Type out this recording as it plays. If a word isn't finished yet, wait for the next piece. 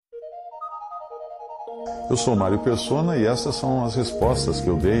Eu sou Mário Persona e essas são as respostas que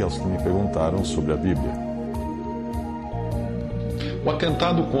eu dei aos que me perguntaram sobre a Bíblia. O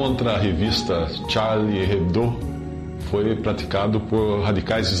atentado contra a revista Charlie Hebdo foi praticado por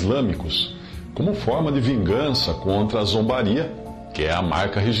radicais islâmicos como forma de vingança contra a zombaria, que é a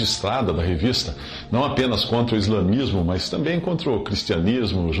marca registrada da revista, não apenas contra o islamismo, mas também contra o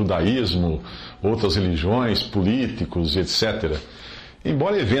cristianismo, o judaísmo, outras religiões, políticos, etc.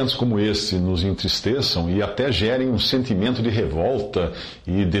 Embora eventos como este nos entristeçam e até gerem um sentimento de revolta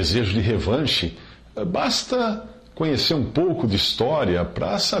e desejo de revanche, basta conhecer um pouco de história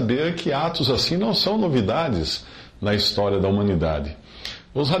para saber que atos assim não são novidades na história da humanidade.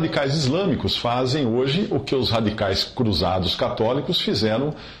 Os radicais islâmicos fazem hoje o que os radicais cruzados católicos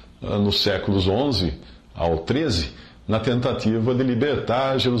fizeram nos séculos XI ao XIII, na tentativa de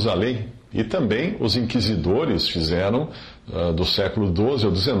libertar Jerusalém. E também os inquisidores fizeram do século XII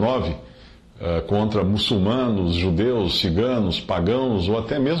ao XIX, contra muçulmanos, judeus, ciganos, pagãos ou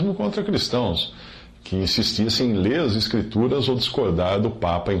até mesmo contra cristãos, que insistissem em ler as Escrituras ou discordar do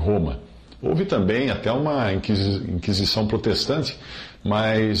Papa em Roma. Houve também até uma Inquisição protestante,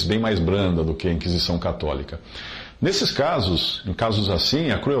 mas bem mais branda do que a Inquisição católica. Nesses casos, em casos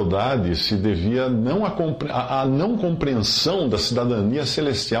assim, a crueldade se devia à não compreensão da cidadania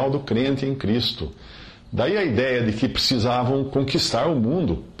celestial do crente em Cristo. Daí a ideia de que precisavam conquistar o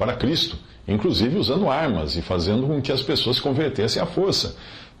mundo para Cristo, inclusive usando armas e fazendo com que as pessoas se convertessem à força.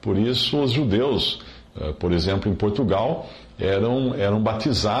 Por isso, os judeus, por exemplo, em Portugal, eram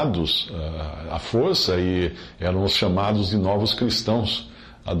batizados à força e eram os chamados de novos cristãos,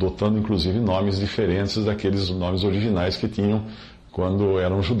 adotando inclusive nomes diferentes daqueles nomes originais que tinham quando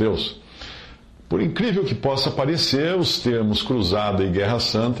eram judeus. Por incrível que possa parecer, os termos cruzada e guerra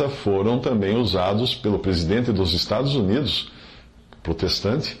santa foram também usados pelo presidente dos Estados Unidos,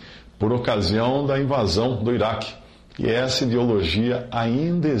 protestante, por ocasião da invasão do Iraque. E essa ideologia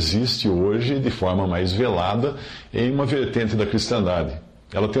ainda existe hoje de forma mais velada em uma vertente da cristandade.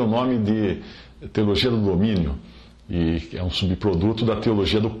 Ela tem o nome de teologia do domínio e é um subproduto da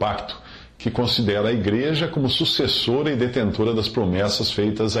teologia do pacto, que considera a igreja como sucessora e detentora das promessas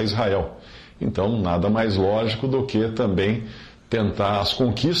feitas a Israel. Então, nada mais lógico do que também tentar as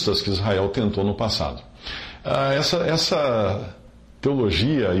conquistas que Israel tentou no passado. Essa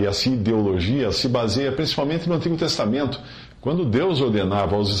teologia e essa ideologia se baseia principalmente no Antigo Testamento, quando Deus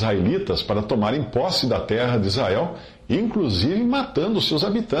ordenava aos israelitas para tomarem posse da terra de Israel, inclusive matando os seus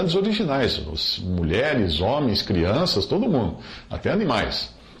habitantes originais, mulheres, homens, crianças, todo mundo, até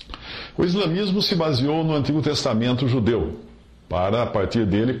animais. O islamismo se baseou no Antigo Testamento judeu, para, a partir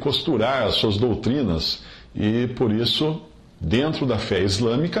dele, costurar as suas doutrinas e, por isso, dentro da fé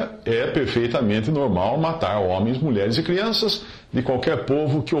islâmica, é perfeitamente normal matar homens, mulheres e crianças de qualquer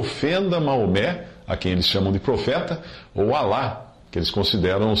povo que ofenda Maomé, a quem eles chamam de profeta, ou Alá, que eles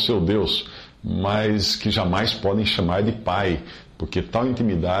consideram o seu Deus, mas que jamais podem chamar de pai, porque tal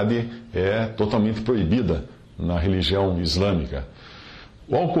intimidade é totalmente proibida na religião islâmica.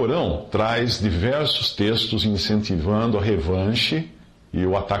 O Alcorão traz diversos textos incentivando a revanche e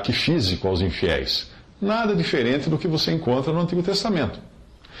o ataque físico aos infiéis. Nada diferente do que você encontra no Antigo Testamento.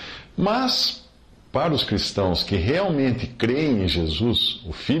 Mas, para os cristãos que realmente creem em Jesus,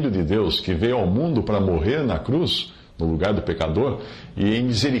 o Filho de Deus, que veio ao mundo para morrer na cruz, no lugar do pecador, e em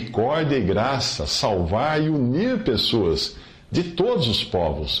misericórdia e graça salvar e unir pessoas de todos os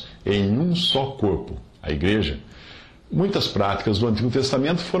povos em um só corpo, a Igreja, muitas práticas do Antigo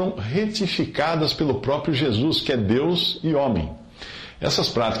Testamento foram retificadas pelo próprio Jesus, que é Deus e homem. Essas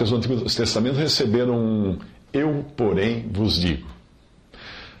práticas do Antigo Testamento receberam um eu, porém, vos digo.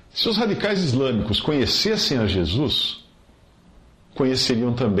 Se os radicais islâmicos conhecessem a Jesus,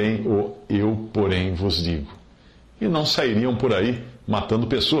 conheceriam também o eu, porém, vos digo. E não sairiam por aí matando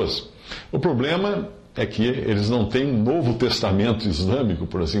pessoas. O problema é que eles não têm um Novo Testamento islâmico,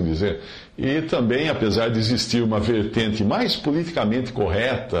 por assim dizer. E também, apesar de existir uma vertente mais politicamente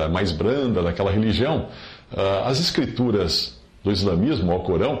correta, mais branda daquela religião, as escrituras do islamismo, ao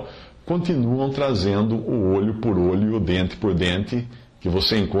Corão, continuam trazendo o olho por olho e o dente por dente, que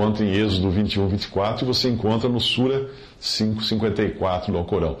você encontra em Êxodo 21, 24, e você encontra no Sura 5, 54 do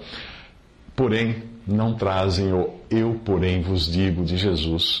Alcorão. Porém, não trazem o eu, porém, vos digo de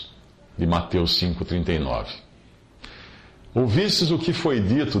Jesus, de Mateus 5, 39. Ouvistes o que foi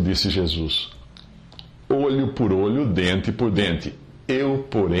dito, disse Jesus, olho por olho, dente por dente. Eu,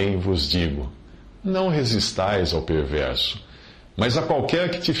 porém, vos digo, não resistais ao perverso, mas a qualquer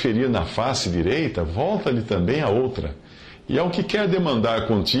que te ferir na face direita, volta-lhe também a outra. E ao que quer demandar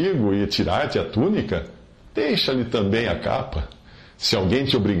contigo e tirar-te a túnica, deixa-lhe também a capa. Se alguém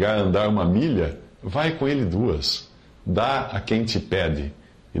te obrigar a andar uma milha, vai com ele duas. Dá a quem te pede,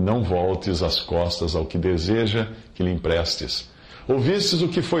 e não voltes as costas ao que deseja que lhe emprestes. Ouvistes o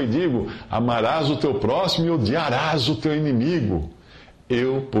que foi dito: amarás o teu próximo e odiarás o teu inimigo.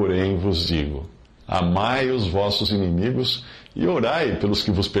 Eu, porém, vos digo: amai os vossos inimigos e orai pelos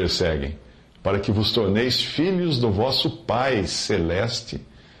que vos perseguem, para que vos torneis filhos do vosso Pai Celeste,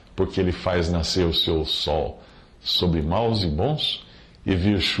 porque Ele faz nascer o seu sol sobre maus e bons, e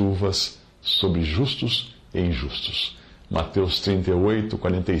vir chuvas sobre justos e injustos. Mateus 38,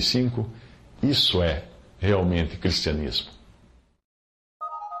 45. Isso é realmente cristianismo.